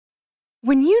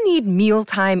When you need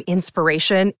mealtime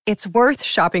inspiration, it's worth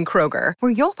shopping Kroger,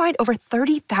 where you'll find over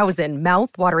 30,000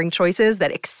 mouth-watering choices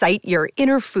that excite your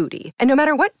inner foodie. And no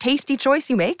matter what tasty choice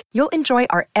you make, you'll enjoy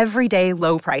our everyday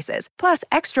low prices, plus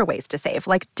extra ways to save,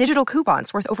 like digital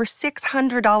coupons worth over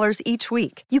 $600 each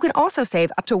week. You can also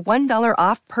save up to $1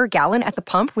 off per gallon at the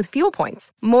pump with fuel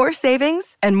points. More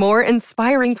savings and more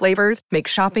inspiring flavors make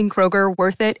shopping Kroger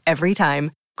worth it every time.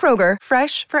 Kroger,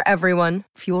 fresh for everyone.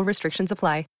 Fuel restrictions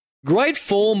apply. Great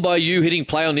form by you hitting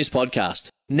play on this podcast.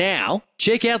 Now,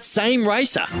 check out Same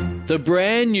Racer, the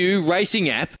brand new racing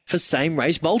app for same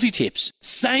race multi-tips.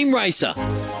 Same Racer.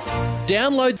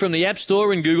 Download from the App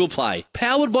Store and Google Play.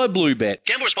 Powered by Bluebet.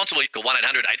 Gamble responsibly. Call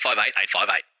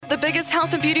 1-800-858-858. The biggest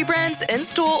health and beauty brands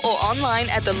in-store or online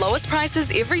at the lowest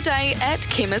prices every day at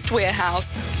Chemist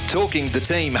Warehouse. Talking the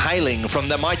team hailing from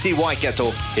the mighty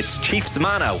Waikato, it's Chiefs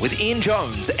Mana with Ian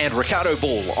Jones and Ricardo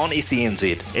Ball on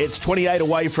SENZ. It's 28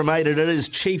 away from 8. It is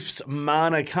Chiefs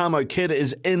Mana. Camo Kid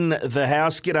is in the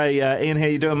house. G'day, Ian. How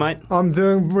you doing, mate? I'm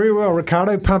doing very well,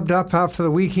 Ricardo. Pumped up after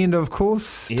the weekend, of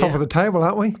course. Yeah. Top of the table,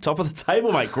 aren't we? Top of the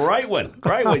table, mate. Great win.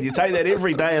 Great win. You take that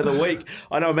every day of the week.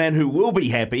 I know a man who will be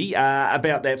happy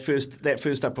about that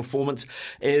first up performance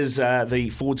is the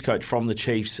forwards coach from the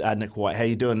Chiefs, Nick White. How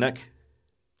you doing, Nick?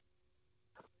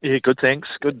 Yeah, good, thanks.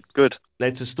 Good.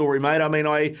 That's a story, mate. I mean,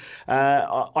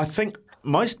 I think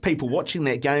most people watching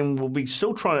that game will be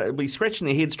still scratching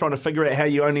their heads trying to figure out how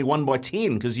you only won by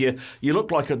 10 because you look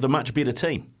like the much better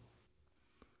team.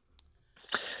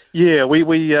 Yeah, we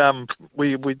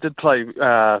did play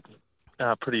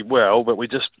pretty well, but we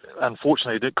just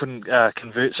unfortunately couldn't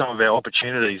convert some of our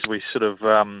opportunities. We sort of,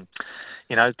 to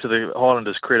the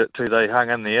Highlanders' credit too, they hung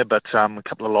in there, but a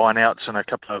couple of line-outs and a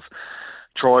couple of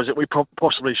tries that we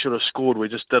possibly should have scored, we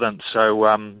just didn't.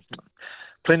 So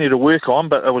plenty to work on,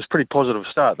 but it was a pretty positive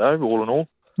start though, all in all.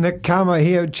 Nick Camo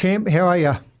here, champ. How are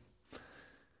you?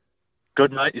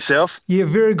 Good, mate. Yourself? Yeah,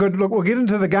 very good. Look, we'll get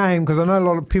into the game because I know a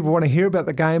lot of people want to hear about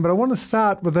the game, but I want to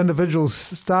start with individuals,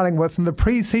 starting with in the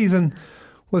pre-season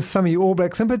with some of your All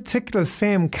Blacks, in particular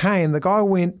Sam Cane. The guy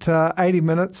went 80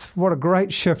 minutes. What a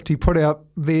great shift he put out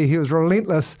there. He was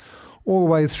relentless all the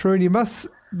way through, and you must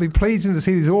be pleasing to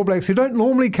see these All Blacks who don't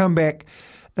normally come back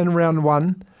in round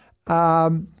one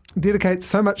dedicate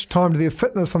so much time to their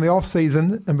fitness on the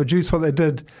off-season and produce what they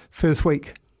did first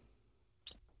week.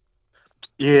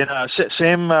 Yeah, no,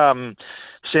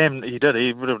 Sam, he did.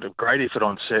 He would have a great effort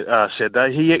on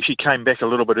Saturday. He actually came back a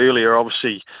little bit earlier.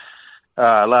 Obviously,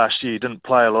 last year he didn't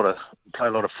play a lot of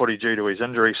footy due to his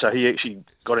injury, so he actually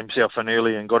got himself in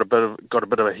early and got a bit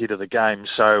of ahead of the game.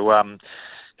 So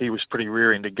he was pretty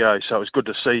rearing to go. So it was good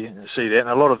to see that. And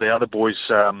a lot of the other boys,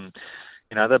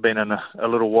 they've been in a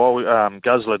little while.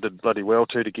 Guzzler did bloody well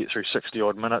too to get through 60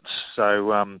 odd minutes.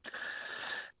 So.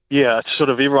 Yeah, it's sort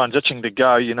of everyone's itching to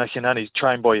go. You can only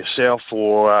train by yourself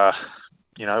or, all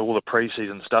the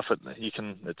pre-season stuff.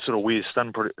 It sort of wears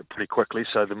thin pretty quickly.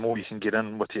 So the more you can get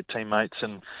in with your teammates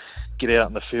and get out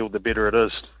in the field, the better it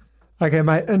is. Okay,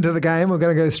 mate, into the game. We're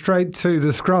going to go straight to the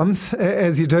scrums,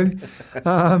 as you do.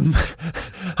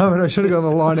 I should have gone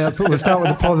the line-outs, but we'll start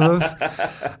with the positives.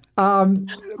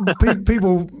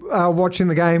 People watching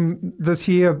the game this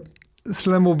year,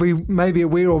 Slim will be maybe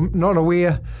aware or not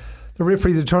aware. The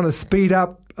referees are trying to speed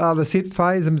up the set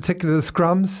phase, in particular the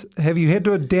scrums. Have you had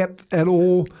to adapt at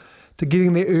all to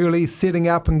getting there early, setting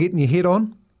up and getting your head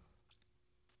on?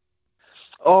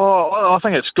 Oh, I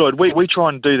think it's good. We try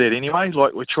and do that anyway.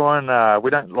 Like we try and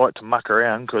we don't like to muck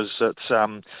around because it's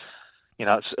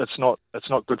it's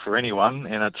not good for anyone,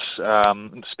 and it's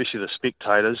especially the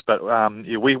spectators. But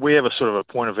we have a sort of a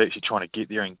point of actually trying to get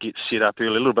there and get set up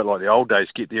early, a little bit like the old days.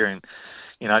 Get there and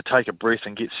take a breath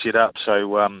and get set up.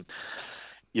 So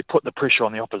you put the pressure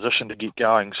on the opposition to get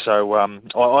going. So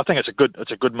I think it's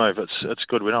a good move. It's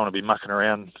good. We don't want to be mucking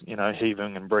around,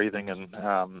 heaving and breathing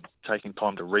and taking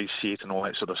time to reset and all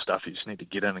that sort of stuff. You just need to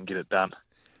get in and get it done.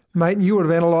 Mate, you would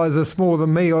have analysed this more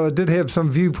than me. I did have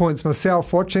some viewpoints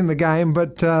myself watching the game,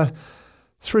 but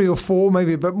 3 or 4,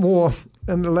 maybe a bit more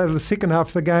in the later the second half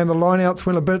of the game. The lineouts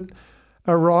went a bit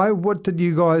awry. What did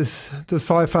you guys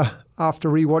decipher after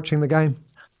rewatching the game?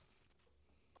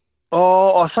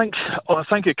 Oh, I think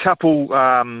a couple.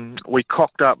 We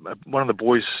cocked up. One of the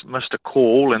boys missed a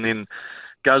call, and then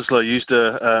Guzzler used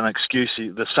an excuse.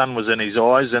 The sun was in his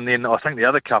eyes, and then I think the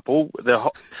other couple,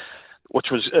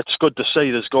 it's good to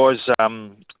see. There's guys,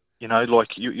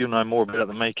 like you know more about it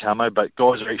than me, Camo, but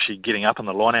guys are actually getting up in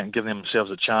the line out and giving themselves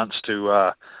a chance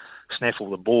to snaffle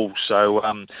the ball. So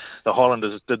the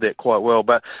Highlanders did that quite well,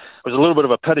 but it was a little bit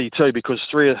of a pity too because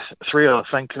three of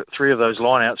those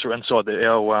lineouts are inside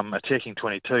our attacking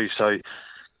 22. So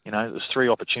there's 3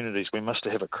 opportunities. We must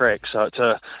have a crack. So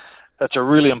it's a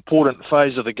really important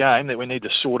phase of the game that we need to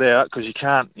sort out, because you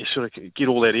sort of get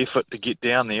all that effort to get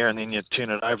down there and then you turn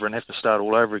it over and have to start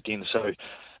all over again. So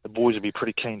the boys will be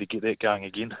pretty keen to get that going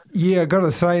again. Yeah, I've got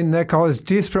to say, Nick, I was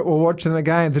desperate while watching the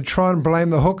game to try and blame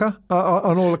the hooker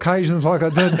on all occasions like I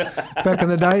did back in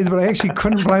the days, but I actually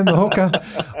couldn't blame the hooker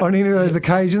on any of those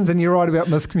occasions. And you're right about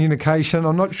miscommunication.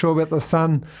 I'm not sure about the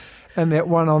son and that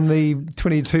one on the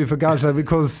 22 for Guzzler,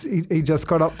 because he just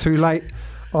got up too late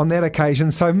on that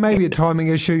occasion. So maybe a timing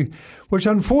issue, which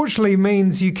unfortunately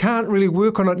means you can't really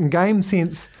work on it in game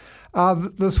sense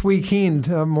this weekend.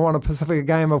 Moana Pacifica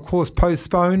game, of course,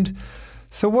 postponed.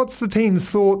 So what's the team's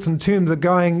thoughts in terms of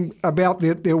going about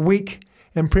their week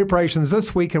and preparations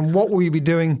this week, and what will you be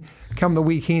doing come the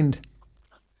weekend?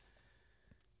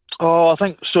 I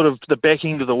think sort of the back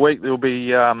end of the week there'll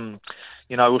be,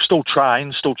 we'll still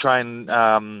train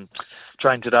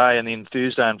today, and then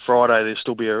Thursday and Friday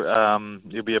there'll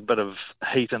be a bit of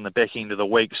heat in the back end of the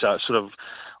week. So it's sort of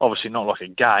obviously not like a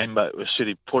game, but we'll sort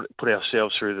of put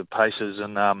ourselves through the paces,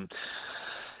 and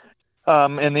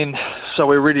then so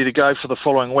we're ready to go for the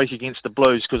following week against the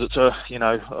Blues, because it's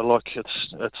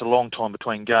a long time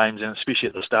between games, and especially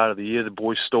at the start of the year,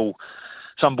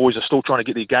 some boys are still trying to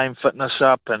get their game fitness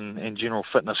up and general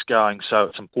fitness going. So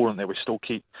it's important that we still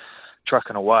keep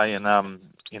trucking away and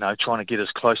trying to get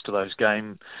as close to those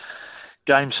game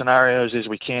scenarios as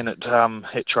we can at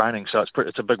training. So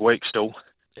it's a big week still.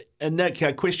 And Nick,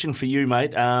 a question for you,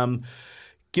 mate.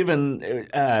 Given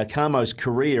Camo's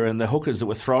career and the hookers that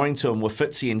were throwing to him were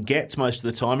Fitzy and Gats most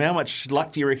of the time, how much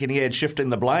luck do you reckon he had shifting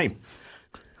the blame?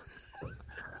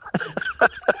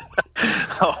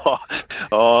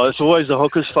 It's always the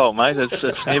hooker's fault, mate.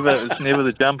 It's never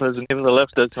the jumpers, never the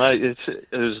lifters, mate.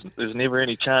 There's never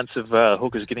any chance of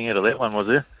hookers getting out of that one, was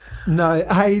there? No.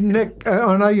 Hey, Nick,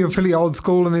 I know you're fairly old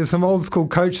school, and there's some old school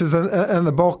coaches in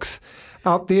the box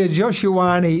up there. Josh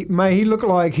Ioane, mate, he looked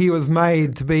like he was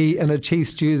made to be in a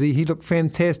Chiefs jersey. He looked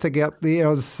fantastic out there.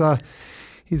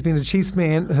 He's been a Chiefs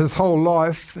man his whole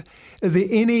life. Is there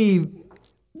any...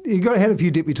 You had a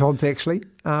few debutants, actually.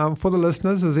 For the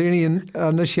listeners, is there any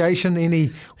initiation,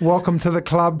 any welcome to the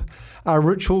club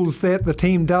rituals that the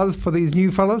team does for these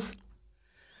new fellas?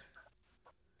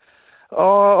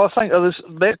 I think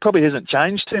that probably hasn't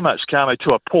changed too much, Camo,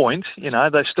 to a point.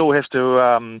 They still have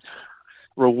to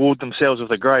reward themselves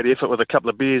with a great effort with a couple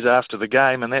of beers after the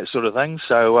game and that sort of thing.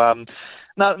 So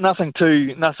nothing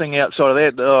outside of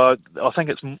that. I think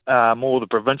it's more the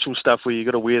provincial stuff where you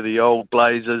got to wear the old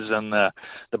blazers and the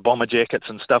bomber jackets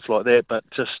and stuff like that. But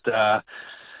just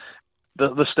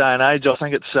this day and age, I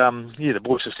think it's the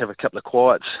boys just have a couple of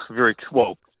quiets,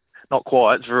 not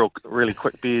quiets, really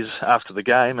quick beers after the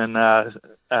game, and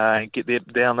get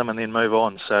that down them and then move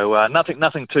on. So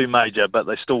nothing too major, but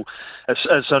they still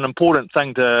it's an important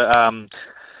thing to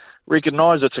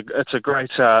recognise. It's a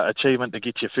great achievement to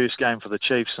get your first game for the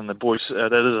Chiefs and the boys.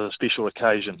 That is a special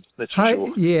occasion, that's for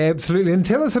sure. Yeah, absolutely. And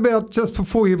tell us about, just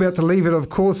before you're about to leave it, of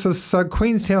course, this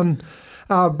Queenstown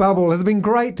bubble has been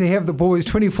great to have the boys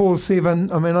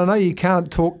 24/7. I mean, I know you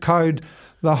can't talk code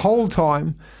the whole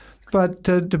time, but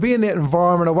to be in that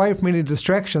environment away from any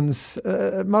distractions,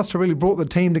 it must have really brought the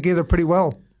team together pretty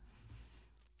well.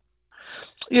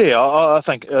 Yeah, I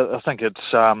think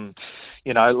it's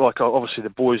obviously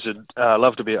the boys would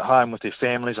love to be at home with their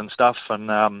families and stuff,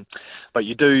 and but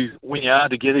you do, when you are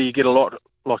together, you get a lot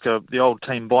like the old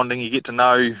team bonding. You get to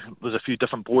know there's a few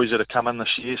different boys that have come in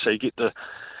this year, so you get to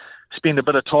spend a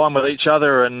bit of time with each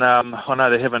other. And I know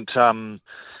they haven't.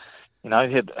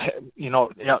 You're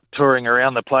not out touring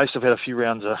around the place. They've had a few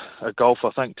rounds of golf,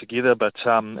 I think, together, but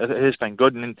it has been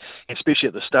good, and especially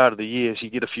at the start of the year, as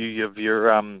you get a few of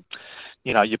your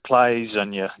your plays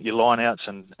and your line-outs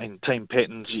and team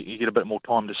patterns, you get a bit more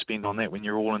time to spend on that when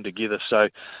you're all in together. So,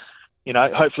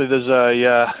 hopefully there's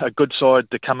a good side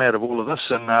to come out of all of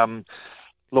this, and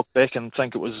look back and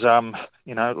think it was,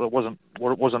 it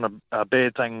wasn't a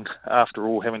bad thing after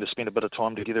all, having to spend a bit of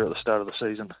time together at the start of the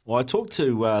season. Well, I talked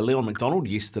to Leon McDonald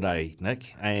yesterday,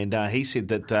 Nick, and he said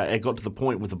that it got to the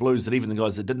point with the Blues that even the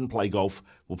guys that didn't play golf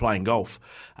were playing golf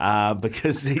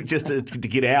because just to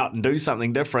get out and do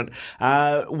something different.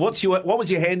 What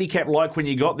was your handicap like when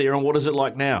you got there, and what is it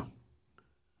like now?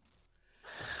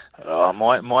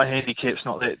 My handicap's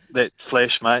not that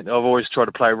flash, mate. I've always tried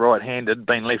to play right-handed,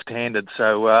 been left-handed,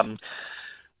 so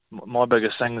my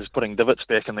biggest thing is putting divots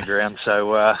back in the ground.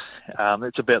 So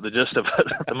that's about the gist of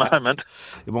it at the moment.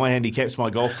 My handicap's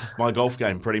my golf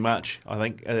game, pretty much. I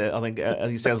think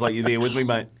it sounds like you're there with me,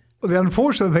 mate. Well, the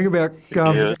unfortunate thing about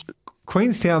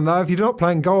Queenstown, though, if you're not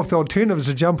playing golf, the alternative is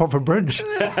to jump off a bridge. And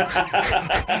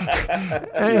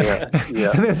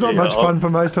that's not much fun for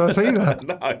most of us either.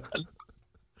 No.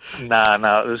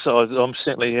 I'm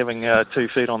certainly having 2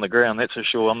 feet on the ground, that's for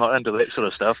sure. I'm not into that sort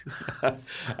of stuff.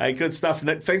 Hey, good stuff,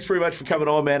 Nick. Thanks very much for coming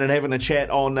on, man, and having a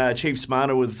chat on Chiefs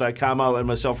Mana with Camo and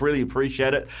myself. Really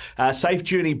appreciate it. Safe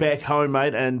journey back home,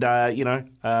 mate, and,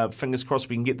 fingers crossed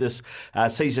we can get this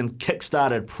season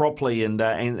kick-started properly and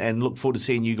look forward to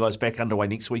seeing you guys back underway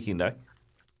next weekend, eh?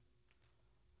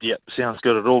 Yeah, sounds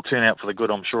good. It'll all turn out for the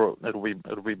good, I'm sure. It'll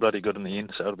be bloody good in the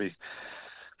end, so it'll be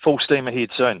full steam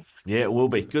ahead soon. Yeah, it will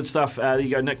be. Good stuff. There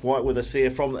you go, Nick White with us there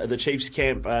from the Chiefs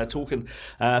camp, talking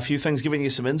a few things, giving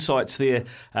you some insights there,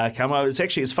 Camo.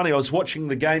 It's funny, I was watching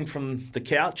the game from the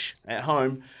couch at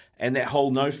home, and that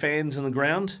whole no fans in the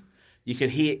ground, you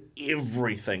could hear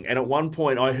everything. And at one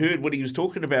point, I heard what he was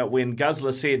talking about when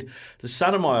Guzzler said, "the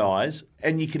sun in my eyes,"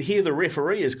 and you could hear the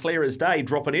referee as clear as day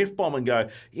drop an F-bomb and go,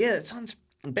 "Yeah, it sounds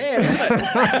bad, isn't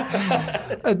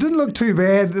it?" It didn't look too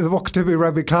bad, the Wakatipu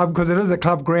Rugby Club, because it is a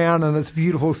club ground and it's a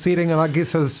beautiful setting, and I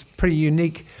guess it's pretty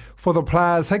unique for the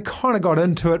players. They kind of got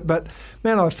into it, but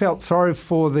man, I felt sorry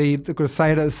for the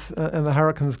Crusaders and the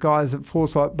Hurricanes guys at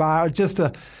Forsyth Bar.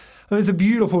 It's a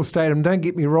beautiful stadium, don't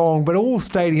get me wrong, but all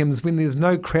stadiums, when there's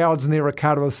no crowds in there,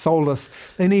 Ricardo, are soulless.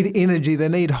 They need energy, they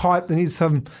need hype, they need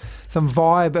some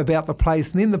vibe about the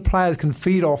place, and then the players can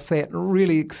feed off that and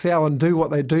really excel and do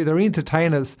what they do. They're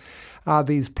entertainers,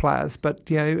 these players. But,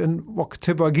 in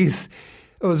Wakatipu, I guess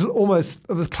it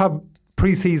was club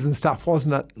pre-season stuff,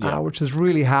 wasn't it? Yeah. Which is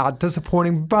really hard,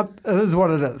 disappointing, but it is what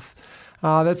it is.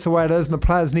 That's the way it is, and the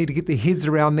players need to get their heads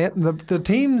around that. And the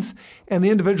teams and the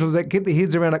individuals that get their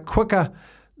heads around it quicker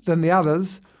than the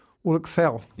others will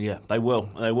excel. Yeah, they will.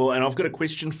 They will. And I've got a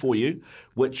question for you,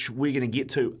 which we're going to get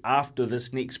to after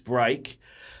this next break,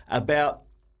 about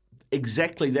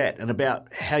exactly that and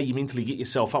about how you mentally get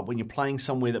yourself up when you're playing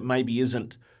somewhere that maybe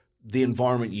isn't the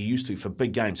environment you're used to for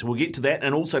big games. So we'll get to that.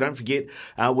 And also don't forget,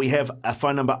 we have a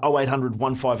phone number 0800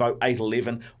 150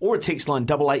 811 or a text line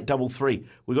 8833.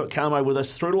 We've got Camo with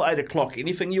us through till 8 o'clock.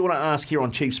 Anything you want to ask here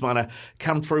on Chiefs Mana,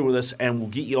 come through with us and we'll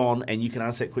get you on and you can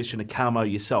ask that question to Camo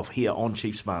yourself here on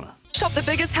Chiefs Mana. Shop the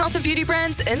biggest health and beauty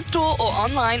brands in-store or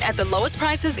online at the lowest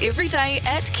prices every day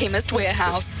at Chemist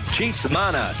Warehouse. Chiefs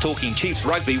Mana, talking Chiefs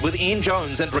rugby with Ian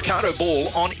Jones and Ricardo Ball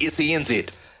on SENZ.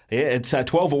 Yeah, it's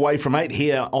 12 away from 8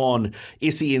 here on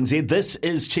SENZ. This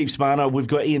is Chiefs Mana. We've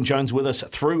got Ian Jones with us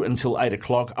through until 8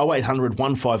 o'clock. 0800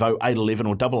 150 811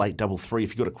 or 8833. If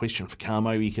you've got a question for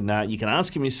Camo, you can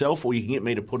ask him yourself or you can get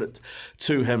me to put it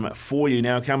to him for you.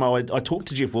 Now, Camo, I talked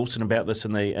to Jeff Wilson about this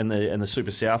in the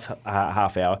Super South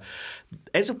half hour.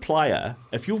 As a player,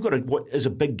 if you've got what is a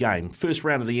big game, first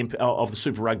round of the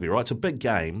Super Rugby, right? It's a big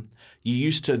game. You're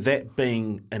used to that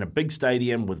being in a big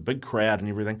stadium with a big crowd and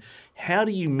everything. How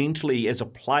do you mentally, as a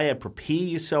player, prepare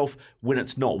yourself when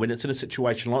it's not, when it's in a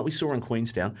situation like we saw in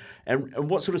Queenstown? And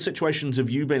what sort of situations have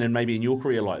you been in maybe in your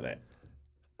career like that?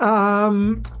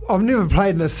 I've never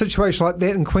played in a situation like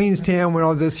that in Queenstown where I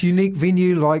was this unique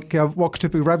venue like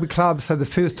Wakatipu Rugby Club. So the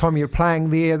first time you're playing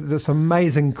there, this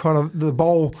amazing kind of the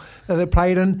bowl that they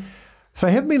played in. So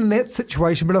I haven't been in that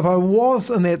situation, but if I was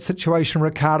in that situation,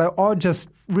 Ricardo, I'd just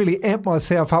really amp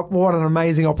myself up. What an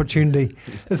amazing opportunity.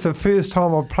 It's the first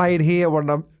time I've played here. What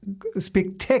a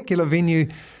spectacular venue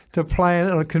to play in.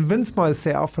 And I convince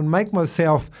myself and make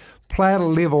myself play at a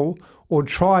level or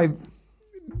try,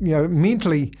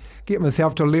 mentally get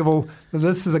myself to a level that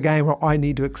this is a game where I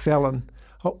need to excel in.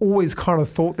 I always kind of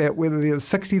thought that whether there's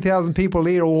 60,000 people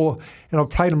there and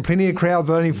I've played in plenty of crowds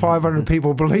with only 500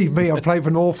 people, believe me, I played for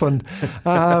Northland.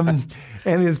 And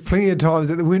there's plenty of times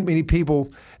that there weren't many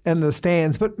people in the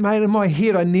stands. But, mate, in my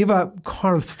head, I never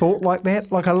kind of thought like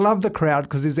that. Like, I love the crowd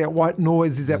because there's that white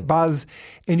noise, there's that buzz,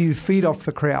 and you feed off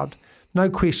the crowd. No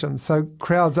question. So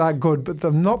crowds are good, but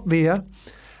they're not there.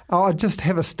 I just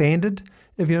have a standard,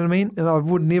 if you know what I mean, and I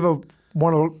would never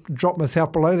want to drop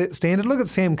myself below that standard. Look at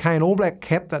Sam Cane, All Black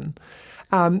captain.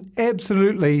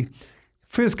 Absolutely.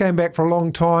 First game back for a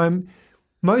long time.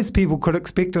 Most people could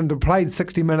expect him to play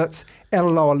 60 minutes at a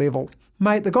lower level.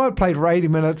 Mate, the guy played for 80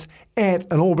 minutes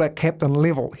at an All Black captain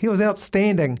level. He was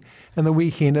outstanding in the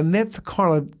weekend, and that's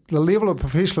kind of the level of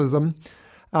professionalism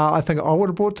I think I would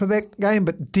have brought to that game,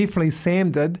 but definitely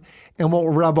Sam did, and what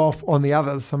will rub off on the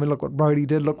others. I mean, look what Brody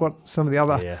did, look what some of the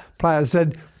other players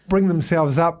did. Bring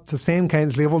themselves up to Sam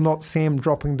Cane's level, not Sam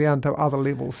dropping down to other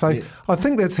levels. So I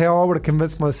think that's how I would have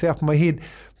convinced myself in my head.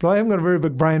 But I haven't got a very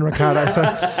big brain, Ricardo, so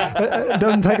it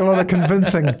doesn't take a lot of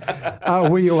convincing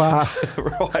where you are.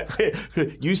 Right.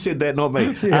 You said that, not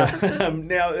me. Yeah.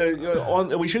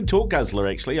 Now, we should talk Guzzler,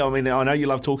 actually. I mean, I know you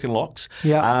love talking locks.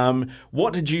 Yeah.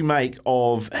 What did you make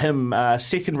of him,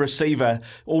 second receiver,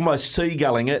 almost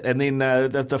seagulling it, and then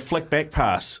the flick back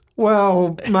pass?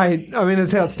 Well, mate, I mean,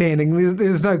 it's outstanding.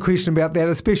 There's no question about that.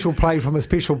 A special play from a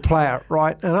special player,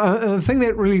 right? And the thing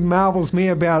that really marvels me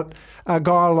about a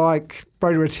guy like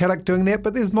Brodie Retallick doing that,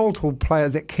 but there's multiple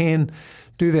players that can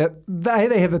do that.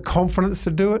 They have the confidence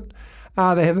to do it.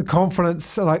 They have the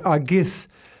confidence, like, I guess,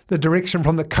 the direction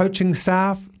from the coaching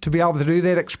staff to be able to do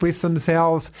that, express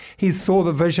themselves. He saw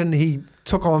the vision. He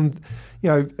took on,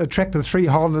 attracted 3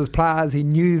 Highlanders players. He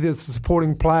knew there's a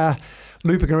supporting player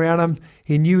looping around him.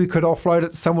 He knew he could offload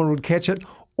it. Someone would catch it.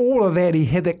 All of that, he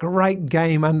had that great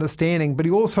game understanding, but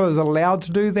he also is allowed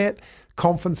to do that,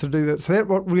 confidence to do that. So that's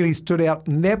what really stood out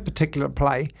in that particular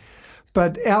play.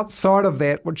 But outside of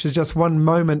that, which is just one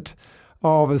moment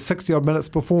of a 60-odd minutes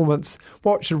performance,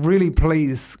 what should really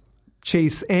please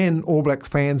Chiefs and All Blacks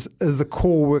fans is the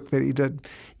core work that he did.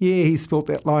 Yeah, he spilt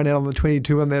that line out on the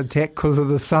 22 on the attack because of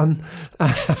the sun.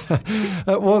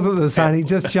 It wasn't the sun. He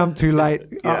just jumped too late.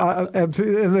 Yeah.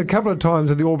 Absolutely. And a couple of times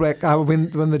with the All Black,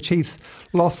 when the Chiefs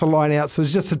lost the line out, so it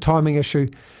was just a timing issue.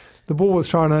 The ball was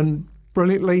thrown in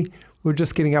brilliantly. We were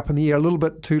just getting up in the air a little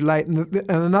bit too late. And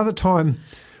another time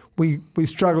we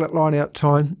struggled at line out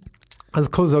time. It's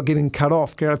because they're getting cut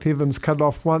off. Gareth Evans cut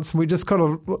off once, and we just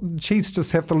Chiefs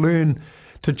just have to learn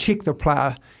to check the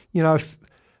player. If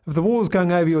the ball is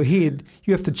going over your head,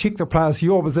 you have to check the player so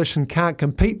your opposition can't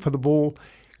compete for the ball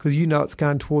because it's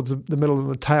going towards the middle of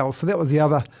the tail. So that was the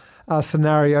other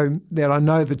scenario that I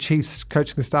know the Chiefs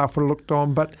coaching staff would have looked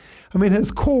on. But, I mean, his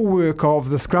core work of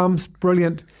the scrums,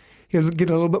 brilliant. He was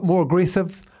getting a little bit more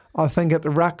aggressive, I think, at the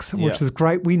rucks, which is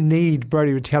great. We need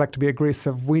Brodie Retallick to be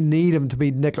aggressive. We need him to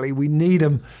be niggly. We need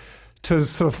him to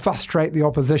sort of frustrate the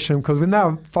opposition because when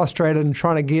they're frustrated and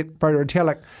trying to get Brodie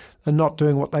Retallick, they're not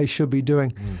doing what they should be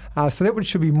doing. So that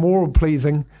should be more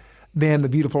pleasing than the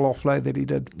beautiful offload that he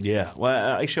did. Yeah,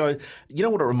 well, actually, you know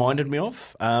what it reminded me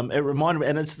of? It reminded me,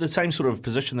 and it's the same sort of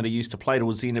position that he used to play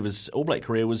towards the end of his All Black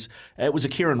career. It was a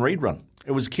Kieran Reid run.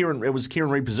 It was Kieran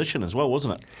Reid position as well,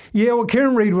 wasn't it? Yeah, well,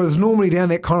 Kieran Reid was normally down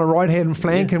that kind of right-hand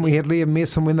flank, and we had Liam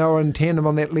Messon when they were in tandem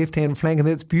on that left-hand flank, and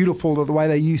that's beautiful the way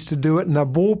they used to do it. And the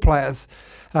ball players,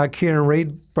 Kieran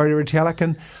Reid, Brodie Retallick,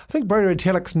 and I think Brodie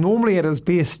Retallick's normally at his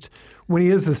best when he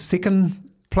is a second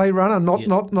play runner, not.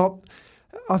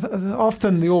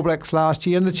 Often the All Blacks last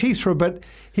year and the Chiefs for a bit,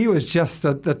 he was just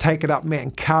the take-it-up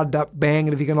man, carded up, bang,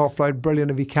 and if he can offload,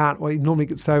 brilliant. If he can't, well, he normally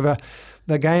gets over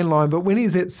the gain line. But when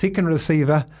he's at second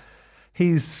receiver,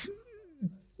 he's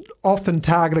often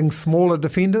targeting smaller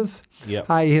defenders. Yep.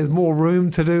 He has more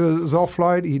room to do his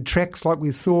offload. He tracks, like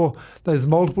we saw, those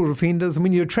multiple defenders. And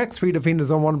when you attract 3 defenders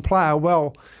on one player,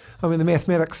 well, I mean, the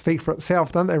mathematics speak for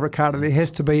itself, don't they, Ricardo? There has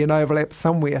to be an overlap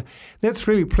somewhere. That's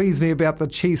really pleased me about the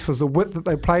Chiefs was the width that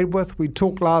they played with. We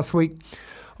talked last week,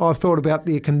 I thought about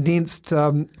their condensed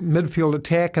midfield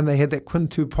attack, and they had that Quinn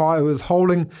Tupai who was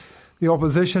holding the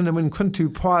opposition. And when Quinn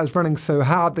Tupai is running so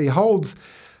hard, he holds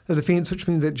the defence, which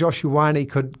means that Josh Ioane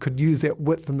could use that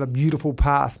width and the beautiful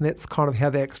path. And that's kind of how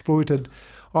they exploited,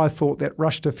 I thought, that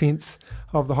rush defence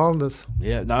of the Highlanders.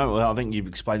 Yeah, no, I think you've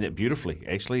explained that beautifully,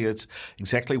 actually. It's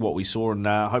exactly what we saw, and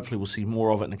hopefully we'll see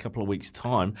more of it in a couple of weeks'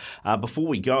 time. Before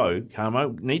we go,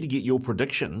 Carmo, need to get your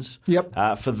predictions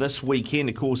for this weekend.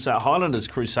 Of course, Highlanders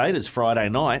Crusaders Friday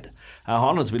night.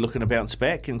 Highlanders will be looking to bounce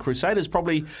back, and Crusaders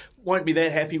probably won't be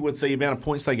that happy with the amount of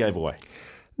points they gave away.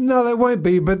 No, they won't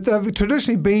be, but they've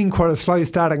traditionally been quite a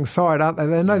slow-starting side, aren't they?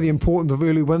 They know the importance of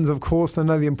early wins, of course. They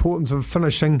know the importance of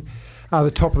finishing the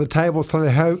top of the table, so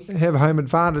they have home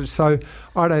advantage. So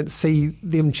I don't see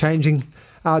them changing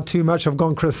too much. I've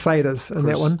gone Crusaders in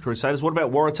that one. Crusaders. What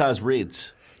about Waratahs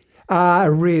Reds?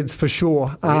 Reds for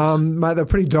sure. Mate, they're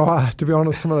pretty dire, to be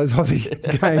honest, some of those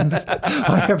Aussie games.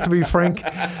 I have to be frank.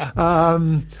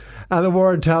 The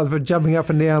Waratahs were jumping up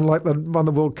and down like they won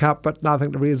the World Cup, but no, I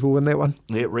think the Reds will win that one.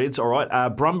 Yeah, Reds, all right.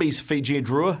 Brumbies, Fiji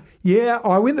Drua. Yeah,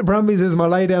 I went the Brumbies as my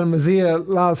lay down in Mazia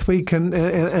last week and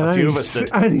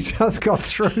only just got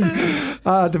through,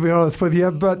 to be honest with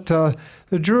you. But the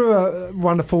Drua,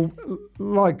 wonderful,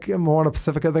 like Moana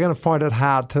Pacifica, they're going to find it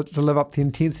hard to live up the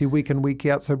intensity week in, week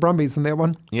out. So Brumbies in that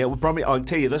one. Yeah, well, Brumbies, I'll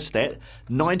tell you this stat,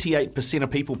 98% of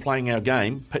people playing our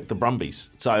game picked the Brumbies.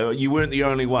 So you weren't the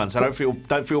only one, so don't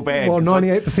feel bad. Well,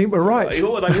 98% were right.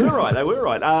 They were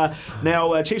right.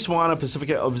 Now, Chiefs Moana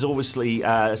Pacifica was obviously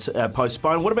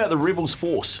postponed. What about the Rebels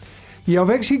Force? Yeah, I've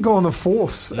actually gone the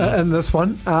Force in this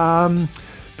one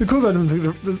because I didn't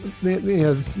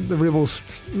think the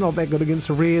Rebels not that good against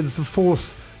the Reds, the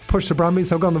Force pushed the Brumbies,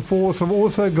 so I've gone the Force. I've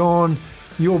also gone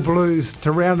your Blues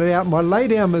to round it out. My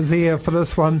lay-down misère for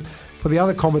this one, for the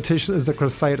other competition, is the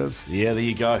Crusaders. Yeah, there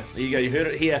you go. You heard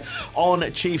it here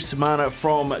on Chiefs Mana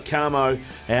from Camo.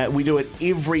 We do it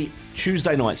every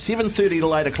Tuesday night, 7:30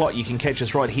 to 8 o'clock. You can catch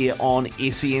us right here on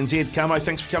SENZ. Camo,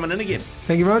 thanks for coming in again.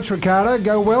 Thank you very much, Ricardo.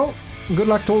 Go well, and good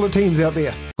luck to all the teams out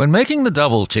there. When making the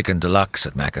double chicken deluxe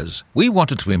at Macca's, we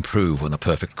wanted to improve on the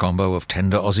perfect combo of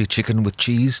tender Aussie chicken with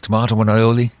cheese, tomato and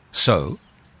aioli. So,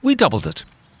 we doubled it.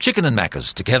 Chicken and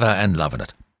Macca's, together and loving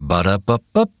it.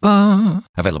 Ba-da-ba-ba-ba.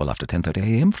 Available after 10:30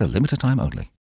 a.m. for a limited time only.